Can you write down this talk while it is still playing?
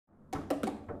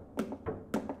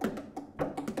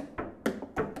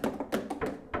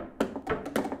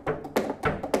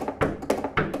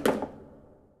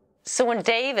So when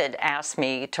David asked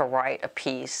me to write a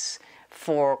piece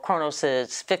for Kronos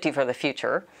 50 for the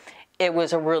future, it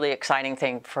was a really exciting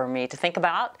thing for me to think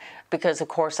about because, of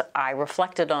course, I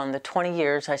reflected on the 20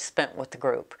 years I spent with the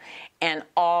group and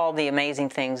all the amazing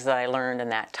things that I learned in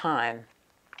that time.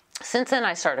 Since then,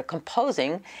 I started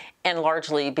composing, and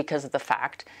largely because of the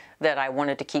fact that I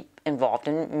wanted to keep involved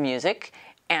in music,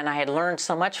 and I had learned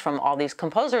so much from all these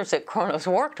composers that Kronos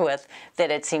worked with that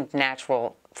it seemed a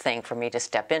natural thing for me to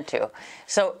step into.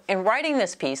 So in writing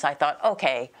this piece, I thought,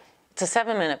 okay, it's a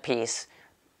 7-minute piece.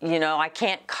 You know, I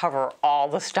can't cover all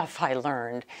the stuff I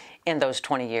learned in those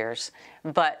 20 years,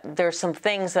 but there's some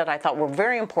things that I thought were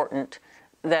very important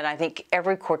that I think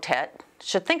every quartet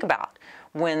should think about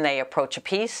when they approach a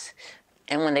piece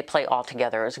and when they play all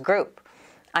together as a group.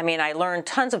 I mean, I learned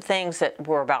tons of things that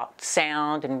were about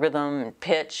sound and rhythm and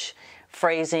pitch,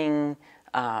 phrasing,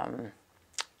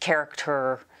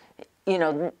 character, you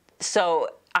know, so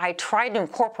I tried to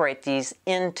incorporate these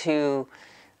into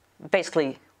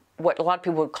basically what a lot of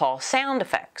people would call sound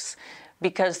effects,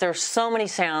 because there's so many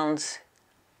sounds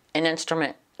an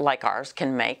instrument like ours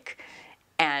can make,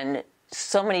 and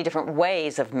so many different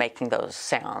ways of making those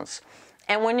sounds.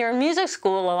 And when you're in music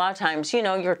school, a lot of times, you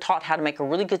know, you're taught how to make a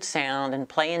really good sound and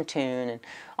play in tune and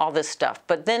all this stuff.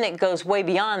 But then it goes way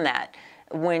beyond that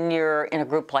when you're in a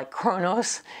group like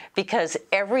Kronos, because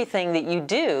everything that you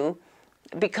do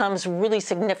becomes really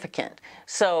significant.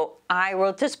 So I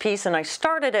wrote this piece and I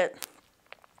started it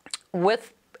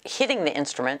with hitting the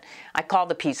instrument. I called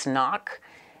the piece Knock.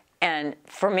 And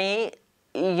for me,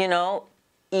 you know,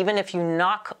 even if you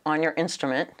knock on your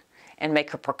instrument and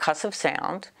make a percussive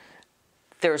sound,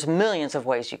 there's millions of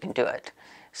ways you can do it.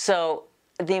 So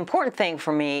the important thing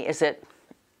for me is that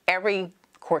every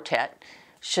quartet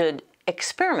should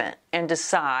experiment and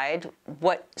decide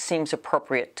what seems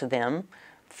appropriate to them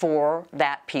for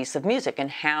that piece of music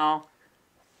and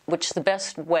which the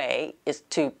best way is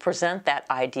to present that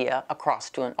idea across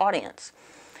to an audience.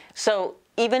 So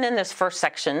even in this first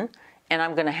section, and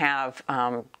I'm going to have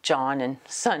John and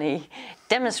Sonny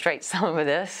demonstrate some of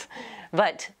this,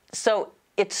 but so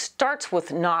it starts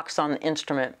with knocks on the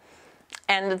instrument,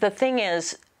 and the thing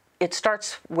is, it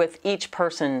starts with each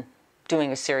person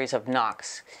doing a series of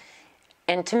knocks.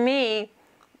 And to me,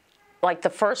 like the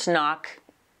first knock,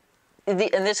 and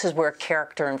this is where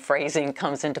character and phrasing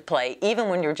comes into play, even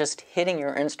when you're just hitting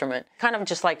your instrument, kind of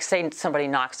just like saying somebody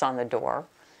knocks on the door.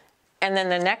 And then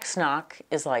the next knock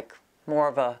is like more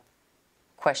of a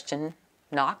question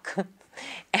knock.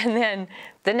 And then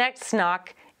the next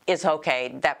knock is,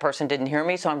 okay, that person didn't hear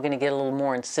me, so I'm going to get a little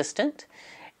more insistent.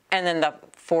 And then the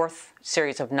fourth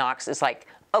series of knocks is like,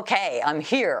 okay, I'm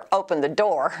here, open the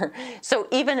door. So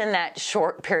even in that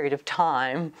short period of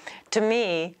time, to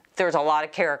me, there's a lot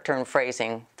of character and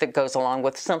phrasing that goes along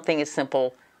with something as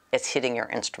simple as hitting your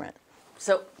instrument.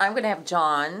 So I'm going to have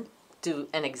John do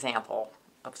an example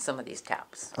of some of these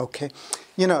taps. Okay.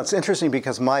 You know, it's interesting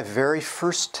because my very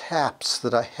first taps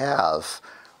that I have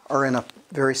are in a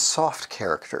very soft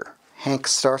character. Hank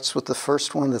starts with the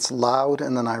first one that's loud,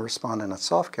 and then I respond in a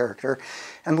soft character.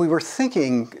 And we were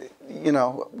thinking, you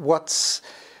know, what's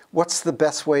the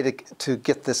best way to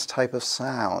get this type of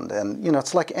sound? And, you know,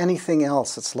 it's like anything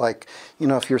else. It's like, you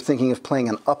know, if you're thinking of playing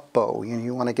an up bow,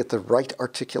 you want to get the right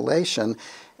articulation.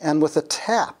 And with a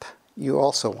tap, you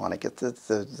also want to get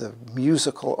the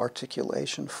musical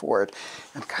articulation for it.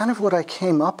 And kind of what I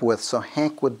came up with, so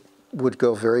Hank would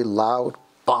go very loud,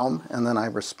 bum, and then I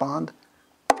respond.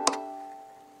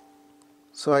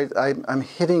 So I'm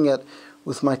hitting it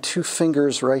with my two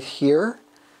fingers right here,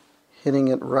 hitting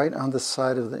it right on the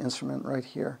side of the instrument right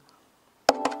here.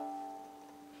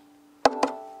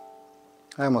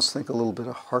 I almost think a little bit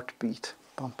of heartbeat,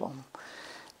 bum, bum.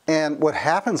 And what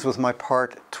happens with my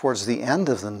part towards the end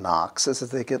of the knocks is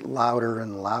that they get louder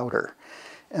and louder.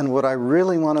 And what I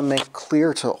really want to make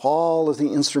clear to all of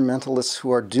the instrumentalists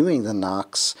who are doing the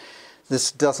knocks,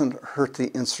 this doesn't hurt the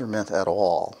instrument at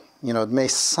all. You know, it may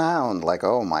sound like,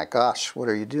 oh my gosh, what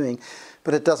are you doing?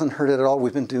 But it doesn't hurt it at all.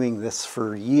 We've been doing this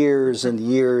for years and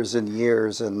years and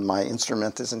years, and my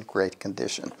instrument is in great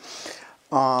condition.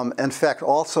 In fact,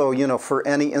 also, you know, for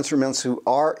any instrumentalists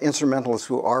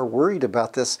who are worried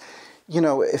about this, you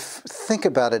know, think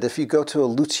about it. If you go to a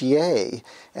luthier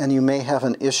and you may have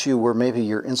an issue where maybe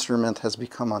your instrument has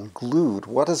become unglued,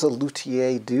 what does a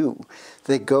luthier do?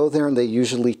 They go there and they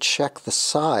usually check the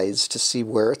sides to see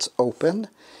where it's open.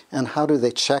 And how do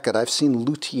they check it? I've seen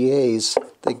luthiers,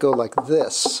 they go like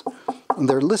this. And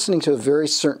they're listening to a very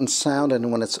certain sound, and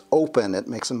when it's open, it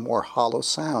makes a more hollow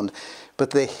sound.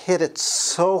 But they hit it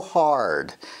so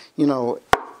hard, you know.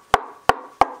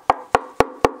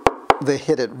 they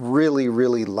hit it really,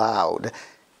 really loud.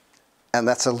 And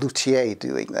that's a luthier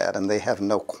doing that, and they have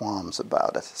no qualms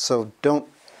about it. So don't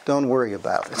worry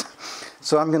about it.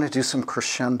 So I'm going to do some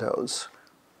crescendos.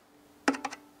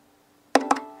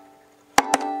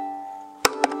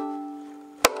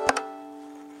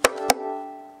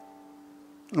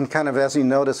 And kind of, as you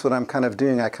notice what I'm kind of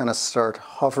doing, I kind of start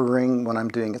hovering. When I'm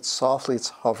doing it softly, it's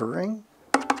hovering.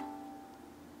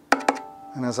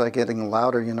 And as I'm getting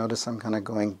louder, you notice I'm kind of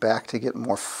going back to get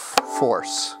more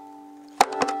force.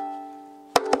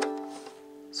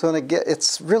 So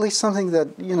it's really something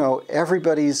that, you know,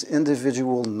 everybody's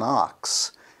individual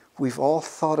knocks. We've all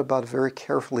thought about very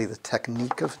carefully the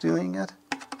technique of doing it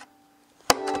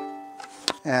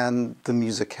and the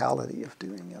musicality of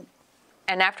doing it.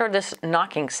 And after this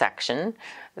knocking section,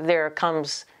 there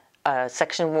comes a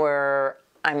section where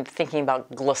I'm thinking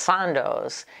about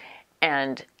glissandos.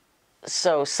 And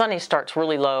so Sonny starts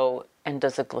really low and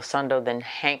does a glissando, then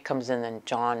Hank comes in, then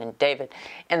John and David.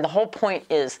 And the whole point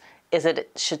is that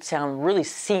it should sound really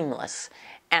seamless,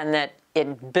 and that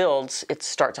it builds, it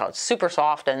starts out super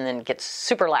soft and then gets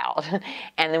super loud.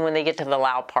 And then when they get to the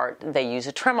loud part, they use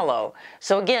a tremolo.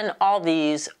 So again, all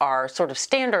these are sort of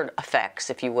standard effects,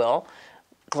 if you will,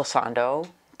 glissando,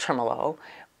 tremolo,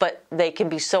 but they can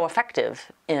be so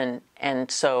effective and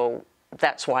so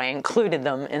that's why I included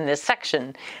them in this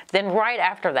section. Then right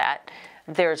after that,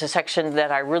 there's a section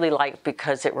that I really like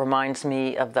because it reminds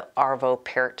me of the Arvo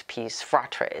Pärt piece,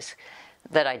 Fratres,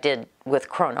 that I did with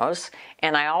Kronos.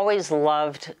 And I always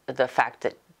loved the fact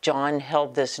that John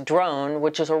held this drone,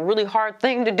 which is a really hard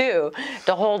thing to do,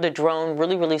 to hold a drone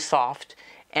really, really soft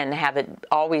and have it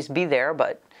always be there,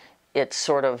 but it's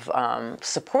sort of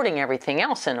supporting everything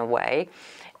else in a way.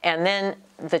 And then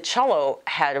the cello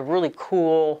had a really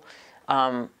cool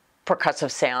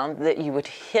percussive sound that you would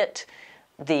hit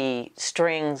the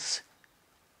strings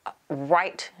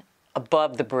right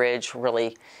above the bridge,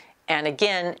 really. And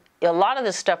again, a lot of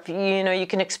this stuff, you know, you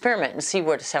can experiment and see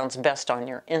what sounds best on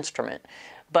your instrument.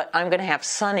 But I'm going to have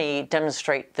Sonny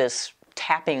demonstrate this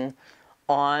tapping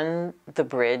on the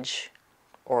bridge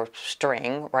or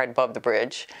string right above the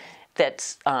bridge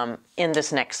that's in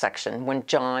this next section when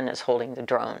John is holding the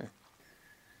drone.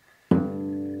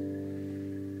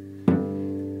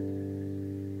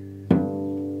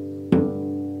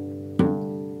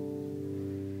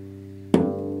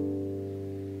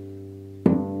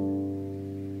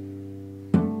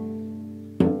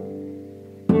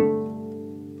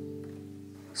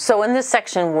 So in this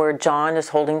section where John is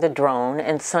holding the drone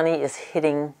and Sonny is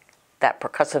hitting that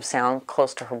percussive sound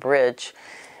close to her bridge,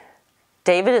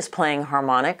 David is playing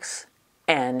harmonics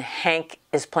and Hank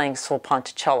is playing sul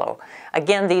ponticello.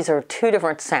 Again, these are two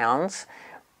different sounds,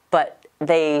 but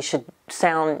they should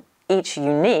sound each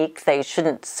unique. They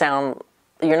shouldn't sound,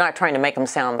 you're not trying to make them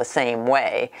sound the same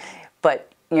way,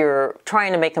 but you're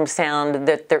trying to make them sound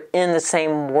that they're in the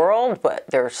same world, but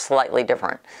they're slightly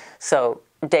different. So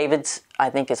David's, I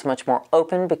think, is much more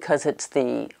open because it's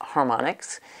the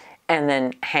harmonics, and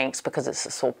then Hank's, because it's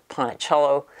the sul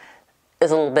ponticello,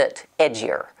 is a little bit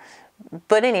edgier.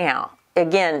 But anyhow,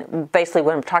 again, basically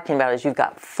what I'm talking about is you've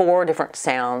got four different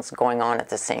sounds going on at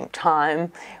the same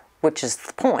time, which is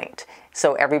the point.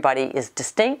 So everybody is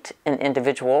distinct and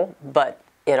individual, but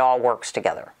it all works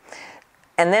together.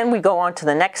 And then we go on to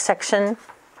the next section,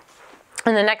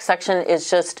 and the next section is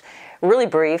just really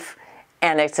brief,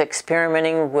 and it's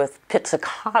experimenting with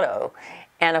pizzicato.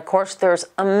 And of course, there's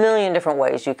a million different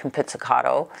ways you can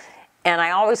pizzicato, and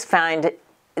I always find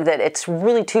that it's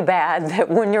really too bad that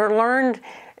when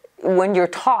you're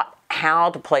taught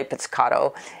how to play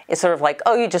pizzicato, it's sort of like,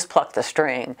 oh, you just pluck the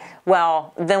string.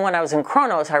 Well, then when I was in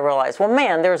Kronos, I realized, well,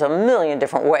 man, there's a million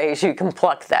different ways you can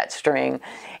pluck that string.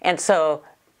 And so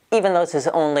even though this is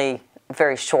only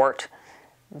very short,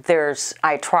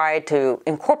 I try to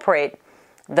incorporate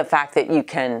the fact that you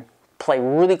can play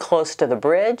really close to the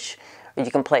bridge, or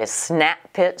you can play a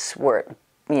snap pitch where,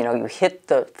 you know, you hit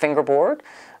the fingerboard,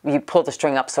 you pull the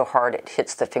string up so hard it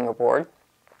hits the fingerboard.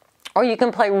 Or you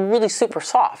can play really super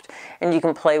soft, and you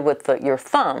can play with your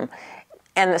thumb.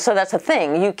 And so that's the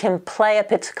thing. You can play a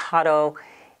pizzicato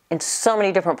in so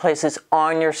many different places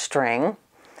on your string,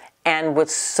 and with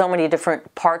so many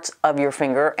different parts of your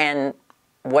finger, and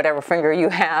whatever finger you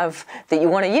have that you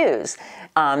want to use.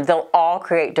 They'll all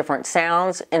create different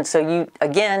sounds, and so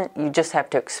you just have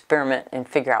to experiment and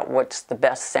figure out what's the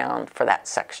best sound for that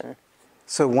section.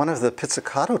 So one of the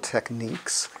pizzicato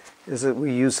techniques is that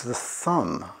we use the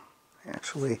thumb,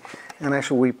 actually, and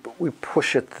actually we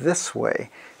push it this way.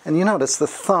 And you notice the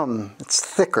thumb, it's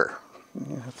thicker.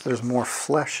 You know, there's more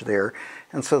flesh there,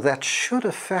 and so that should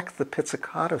affect the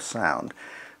pizzicato sound.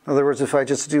 In other words, if I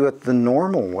just do it the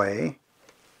normal way,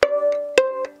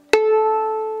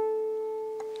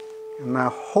 and now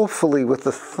hopefully with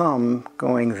the thumb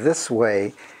going this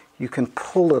way, you can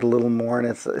pull it a little more, and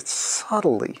it's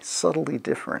subtly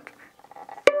different.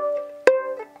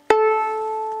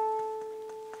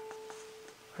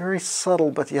 Very subtle,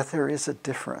 but yet there is a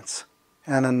difference.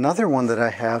 And another one that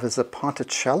I have is a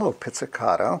ponticello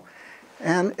pizzicato,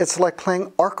 and it's like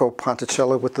playing arco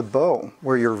ponticello with the bow,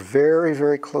 where you're very,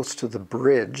 very close to the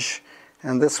bridge.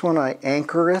 And this one I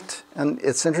anchor it, and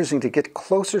it's interesting to get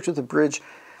closer to the bridge.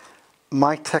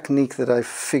 My technique that I've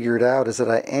figured out is that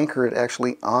I anchor it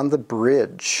actually on the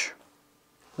bridge,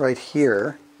 right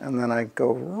here, and then I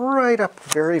go right up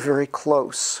very, very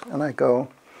close, and I go.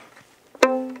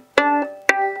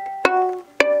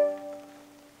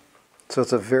 So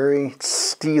it's a very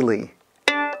steely,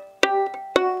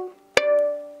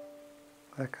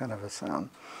 that kind of a sound.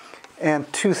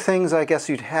 And two things I guess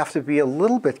you'd have to be a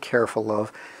little bit careful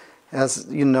of. As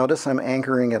you notice, I'm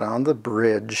anchoring it on the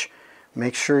bridge.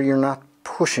 Make sure you're not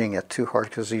pushing it too hard,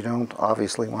 because you don't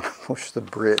obviously want to push the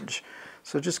bridge.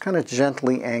 So just kind of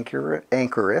gently anchor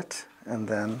it, and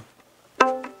then.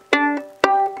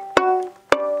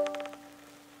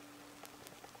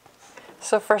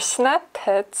 So for snap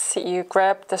pits, you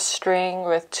grab the string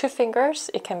with 2 fingers.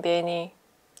 It can be any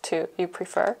 2 you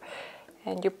prefer.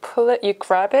 And you pull it, you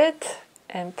grab it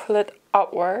and pull it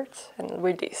outwards and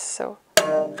release. So.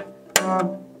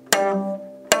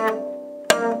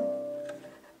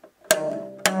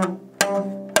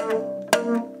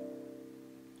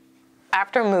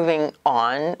 After moving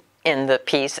on in the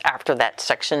piece, after that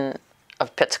section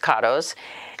of pizzicatos,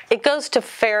 it goes to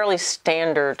fairly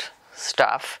standard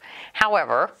stuff.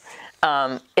 However,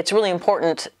 it's really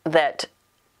important that,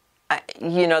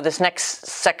 this next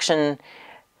section,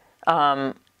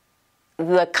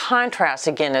 the contrast,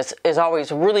 again, is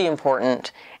always really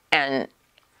important. And,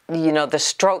 the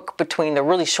stroke between the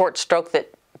really short stroke that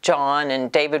John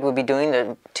and David would be doing,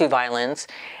 the 2 violins,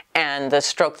 and the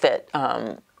stroke that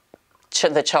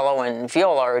the cello and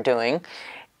viola are doing,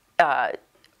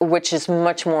 which is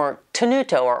much more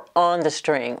tenuto, or on the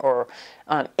string, or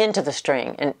into the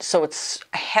string, and so it's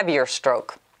a heavier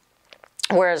stroke,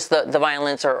 whereas the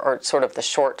violins are sort of the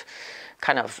short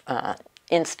kind of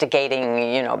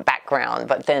instigating, background,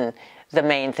 but then the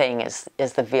main thing is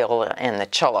the viola and the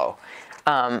cello.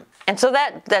 And so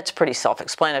that's pretty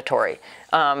self-explanatory.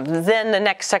 Then the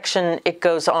next section, it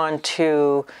goes on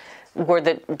to where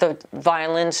the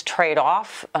violins trade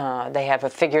off. They have a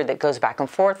figure that goes back and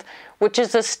forth, which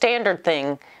is a standard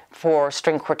thing for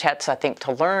string quartets, I think,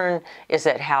 to learn, is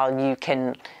that how you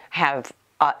can have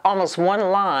almost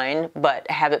one line, but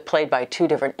have it played by 2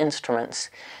 different instruments.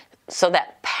 So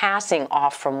that passing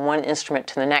off from one instrument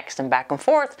to the next and back and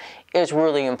forth is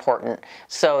really important.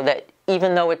 So that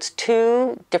even though it's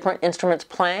 2 different instruments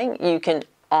playing, you can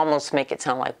almost make it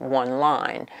sound like one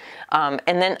line. And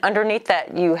then underneath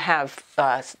that, you have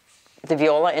the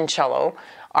viola and cello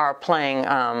are playing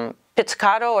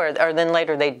pizzicato, or then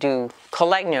later they do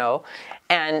collegno.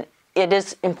 And it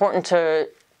is important to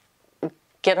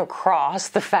get across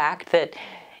the fact that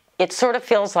it sort of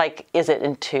feels like, is it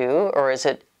in 2 or is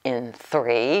it in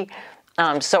 3?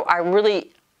 So I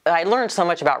learned so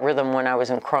much about rhythm when I was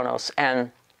in Kronos,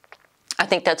 and I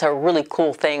think that's a really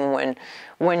cool thing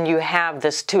when you have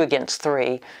this 2 against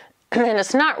 3. And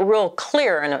it's not real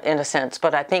clear in a sense,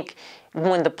 but I think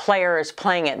when the player is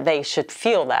playing it, they should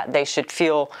feel that. They should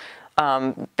feel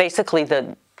basically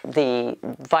the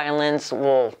violins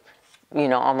will,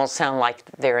 almost sound like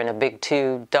they're in a big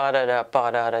 2, da da da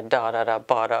ba da da da da da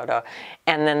ba da da,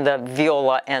 and then the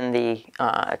viola and the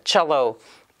cello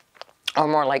are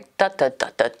more like da da da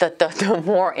da da da,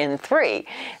 more in 3.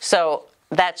 So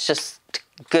that's just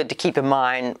good to keep in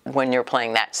mind when you're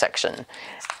playing that section.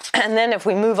 And then if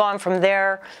we move on from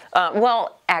there,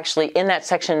 well, actually, in that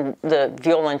section, the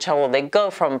viola and cello, they go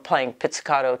from playing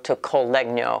pizzicato to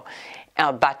collegno,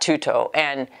 battuto.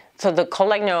 And so the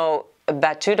collegno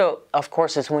battuto, of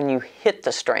course, is when you hit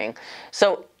the string.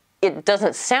 So it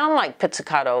doesn't sound like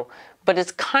pizzicato, but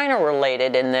it's kind of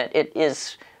related in that it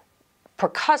is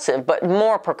percussive, but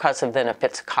more percussive than a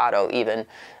pizzicato even.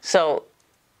 So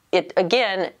it,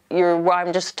 again,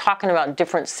 I'm just talking about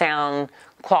different sound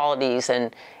qualities,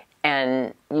 and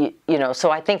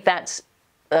so I think that's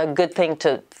a good thing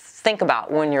to think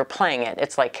about when you're playing it.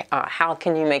 It's like, how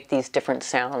can you make these different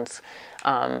sounds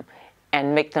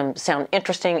and make them sound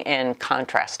interesting and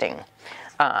contrasting?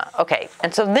 Okay,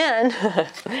 and so then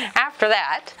after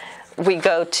that, we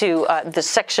go to the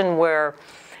section where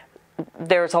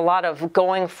there's a lot of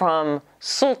going from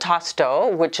sul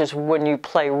tasto, which is when you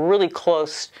play really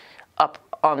close up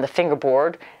on the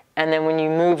fingerboard, and then when you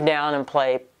move down and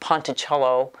play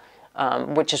ponticello,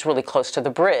 which is really close to the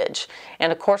bridge.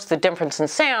 And of course the difference in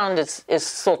sound is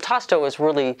sul tasto is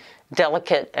really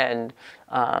delicate and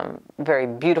very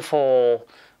beautiful,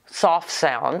 soft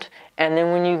sound. And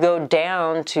then when you go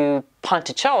down to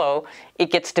ponticello,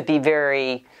 it gets to be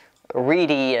very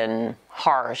reedy and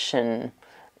harsh and,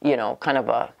 you know, kind of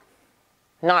a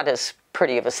not as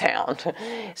pretty of a sound.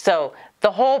 So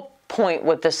the whole point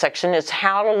with this section is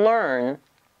how to learn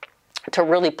to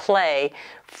really play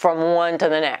from one to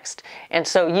the next. And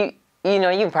so you know,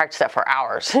 you can practice that for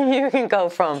hours. You can go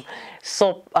from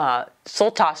sul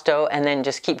tasto and then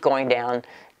just keep going down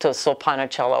to sul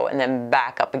ponticello and then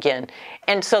back up again.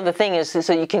 And so the thing is,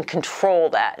 so you can control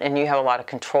that, and you have a lot of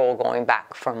control going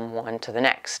back from one to the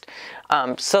next.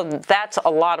 So that's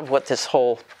a lot of what this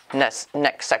whole next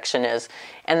section is.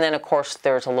 And then of course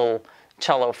there's a little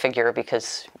cello figure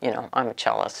because, you know, I'm a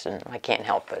cellist and I can't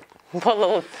help it. Put a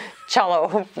little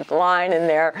cello line in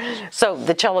there. So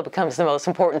the cello becomes the most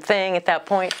important thing at that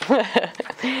point.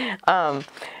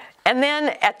 And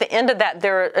then at the end of that,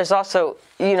 there is also,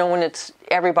 you know, when it's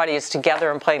everybody is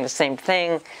together and playing the same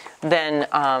thing, then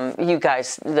you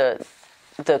guys, the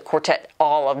quartet,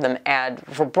 all of them add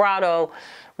vibrato,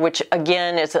 which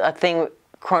again is a thing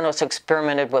Kronos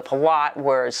experimented with a lot,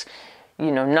 whereas,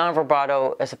 you know,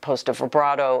 non-vibrato as opposed to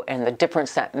vibrato and the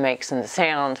difference that makes in the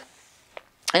sound.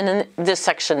 And in this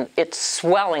section, it's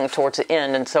swelling towards the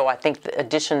end, and so I think the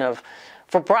addition of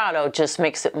vibrato just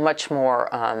makes it much more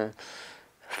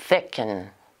thick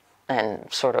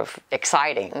and sort of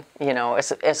exciting, you know,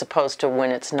 as opposed to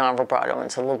when it's non-vibrato and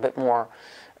it's a little bit more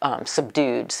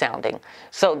subdued sounding.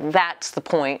 So that's the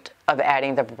point of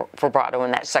adding the vibrato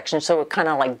in that section. So it kind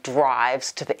of like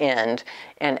drives to the end,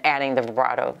 and adding the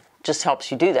vibrato just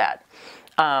helps you do that.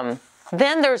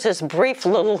 Then there's this brief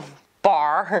little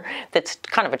bar that's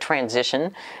kind of a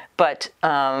transition, but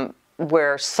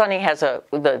where Sonny has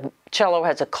the cello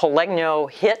has a collegno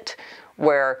hit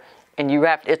where, and you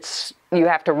have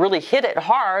to really hit it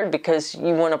hard because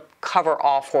you want to cover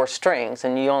all four strings,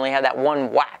 and you only have that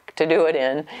one whack to do it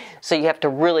in. So you have to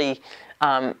really,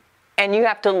 and you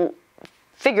have to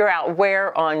figure out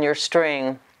where on your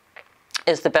string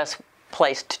is the best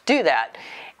place to do that.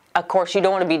 Of course, you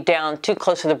don't want to be down too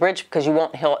close to the bridge because you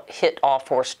won't hit all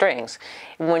four strings.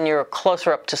 When you're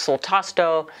closer up to sul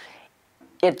tasto,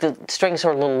 the strings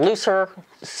are a little looser,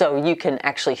 so you can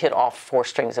actually hit all four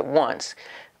strings at once.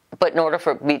 But in order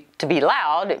for it to be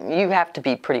loud, you have to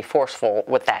be pretty forceful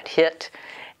with that hit.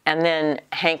 And then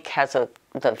Hank has the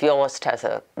violist has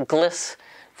a gliss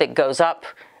that goes up,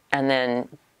 and then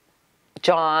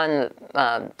John,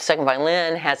 second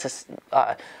violin, has this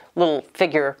little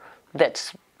figure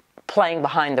that's playing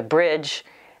behind the bridge,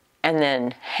 and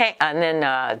then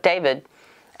David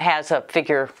has a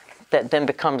figure that then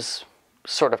becomes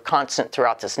sort of constant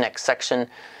throughout this next section,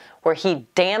 where he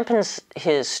dampens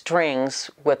his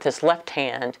strings with his left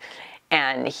hand,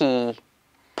 and he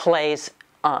plays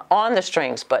on the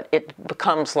strings, but it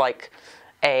becomes like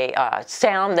a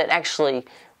sound that actually,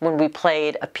 when we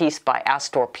played a piece by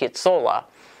Astor Piazzolla,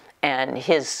 and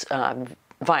his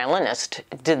violinist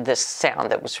did this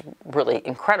sound that was really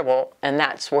incredible, and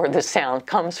that's where the sound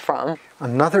comes from.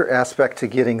 Another aspect to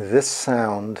getting this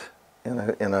sound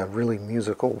in a really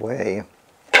musical way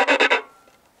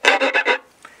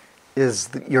is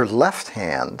your left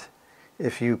hand.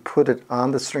 If you put it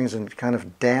on the strings and kind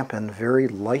of dampen very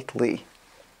lightly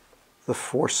the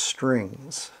four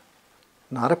strings,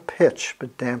 not a pitch,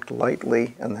 but damped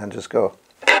lightly, and then just go.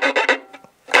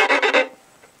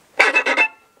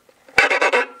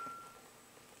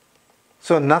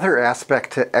 So another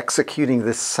aspect to executing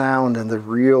this sound in the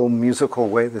real musical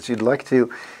way that you'd like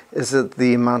to is that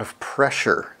the amount of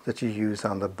pressure that you use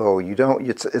on the bow. You don't,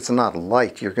 it's not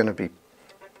light, you're going to be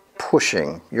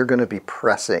pushing, you're going to be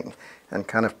pressing and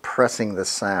kind of pressing the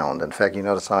sound. In fact, you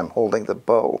notice how I'm holding the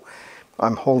bow.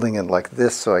 I'm holding it like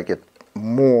this so I get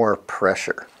more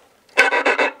pressure.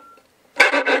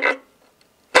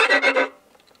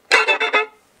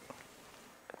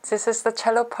 This is the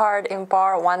cello part in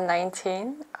bar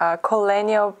 119, con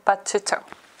legno battuto.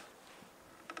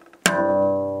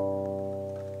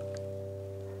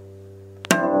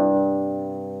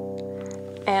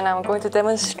 And I'm going to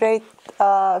demonstrate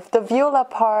the viola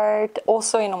part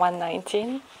also in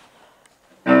 119.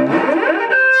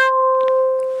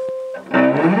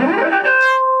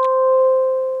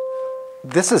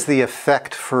 This is the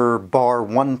effect for bar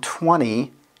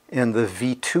 120 in the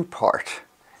V2 part.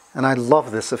 And I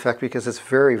love this effect because it's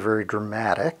very, very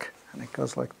dramatic. And it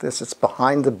goes like this. It's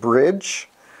behind the bridge.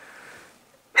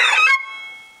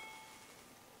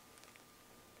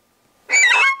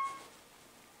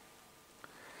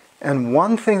 And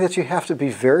one thing that you have to be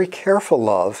very careful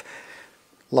of,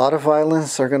 a lot of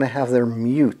violinists are going to have their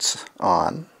mutes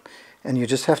on. And you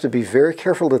just have to be very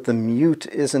careful that the mute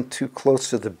isn't too close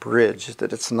to the bridge,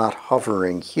 that it's not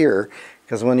hovering here.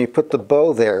 Because when you put the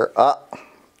bow there,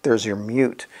 there's your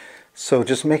mute. So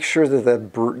just make sure that,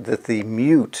 that the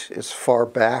mute is far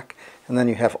back, and then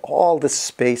you have all this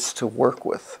space to work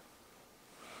with.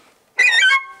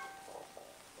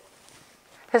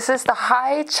 This is the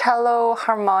high cello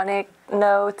harmonic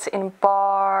notes in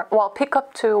bar, well, pick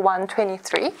up to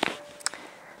 123.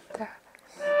 There.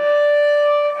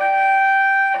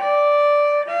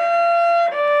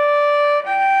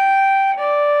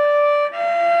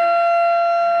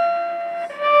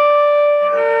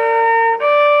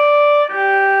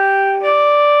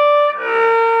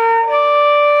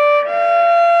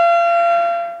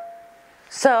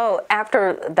 So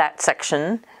after that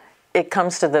section, it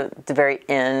comes to the very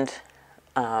end.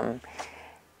 And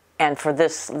for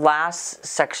this last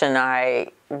section, I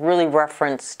really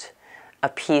referenced a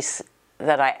piece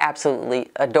that I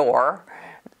absolutely adore,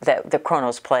 that the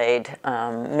Kronos played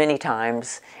many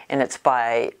times, and it's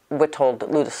by Witold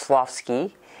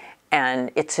Lutoslawski,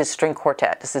 and it's his string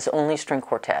quartet. It's his only string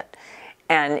quartet.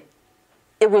 And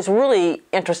it was really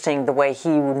interesting the way he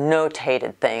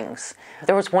notated things.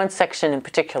 There was one section in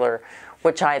particular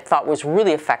which I thought was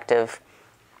really effective,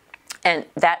 and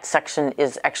that section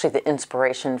is actually the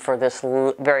inspiration for this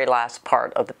very last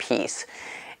part of the piece.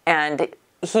 And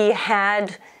he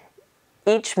had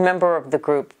each member of the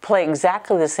group play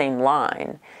exactly the same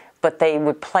line, but they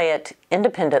would play it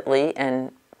independently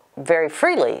and very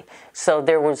freely. So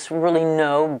there was really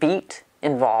no beat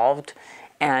involved,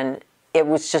 and it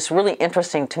was just really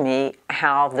interesting to me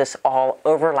how this all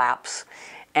overlaps.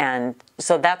 And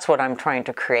so that's what I'm trying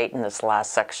to create in this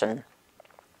last section.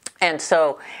 And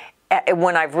so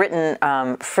when I've written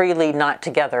freely, not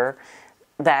together,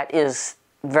 that is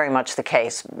very much the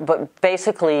case. But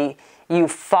basically, you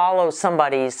follow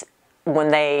somebody's, when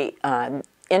they,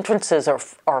 entrances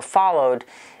are followed,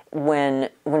 when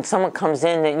someone comes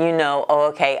in, that you know, oh,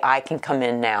 okay, I can come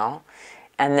in now.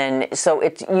 And then, so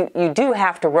you do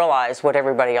have to realize what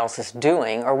everybody else is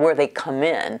doing or where they come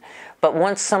in. But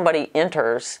once somebody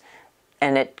enters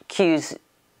and it cues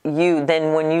you,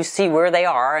 then when you see where they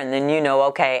are, and then you know,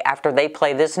 okay, after they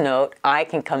play this note, I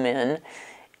can come in.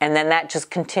 And then that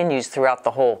just continues throughout the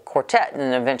whole quartet,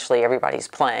 and eventually everybody's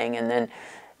playing. And then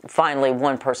finally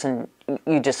one person,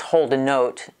 you just hold a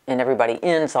note and everybody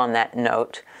ends on that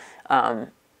note.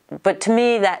 But to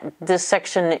me, this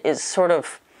section is sort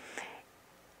of,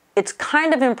 it's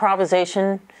kind of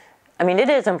improvisation. I mean, it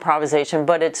is improvisation,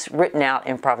 but it's written out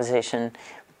improvisation.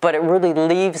 But it really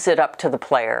leaves it up to the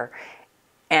player.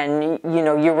 And, you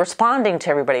know, you're responding to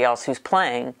everybody else who's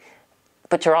playing,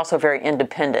 but you're also very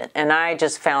independent. And I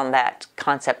just found that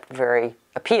concept very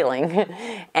appealing.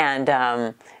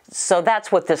 And so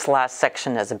that's what this last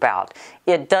section is about.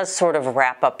 It does sort of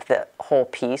wrap up the whole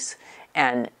piece,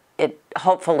 and it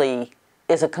hopefully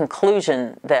is a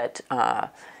conclusion that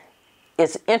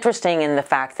is interesting in the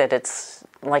fact that it's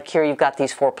like, here you've got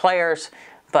these four players,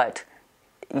 but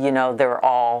you know, they're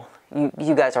all,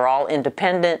 you guys are all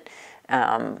independent,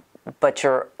 but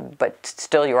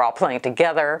still you're all playing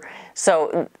together.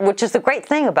 So, which is the great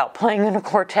thing about playing in a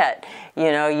quartet.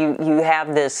 You know, you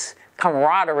have this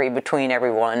camaraderie between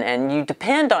everyone, and you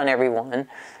depend on everyone,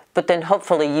 but then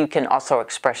hopefully you can also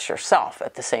express yourself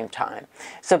at the same time.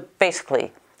 So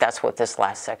basically, that's what this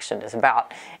last section is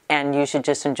about, and you should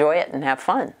just enjoy it and have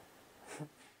fun.